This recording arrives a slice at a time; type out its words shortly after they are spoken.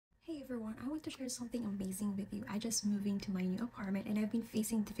everyone, I want to share something amazing with you. I just moved into my new apartment and I've been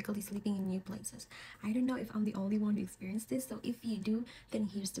facing difficulty sleeping in new places. I don't know if I'm the only one who experienced this, so if you do, then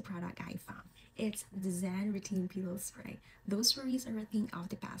here's the product I found. It's the Zen Routine Pillow Spray. Those worries are a thing of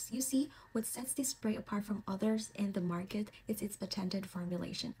the past. You see, what sets this spray apart from others in the market is its patented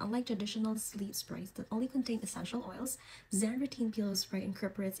formulation. Unlike traditional sleep sprays that only contain essential oils, Zen Routine Pillow Spray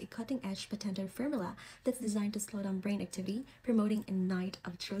incorporates a cutting-edge patented formula that's designed to slow down brain activity, promoting a night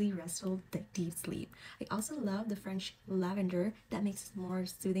of truly restful deep sleep. I also love the French lavender that makes it more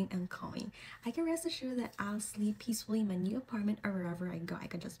soothing and calming. I can rest assured that I'll sleep peacefully in my new apartment or wherever I go. I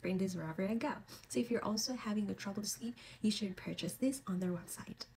can just bring this wherever I go. So if you're also having a trouble to sleep, you should purchase this on their website.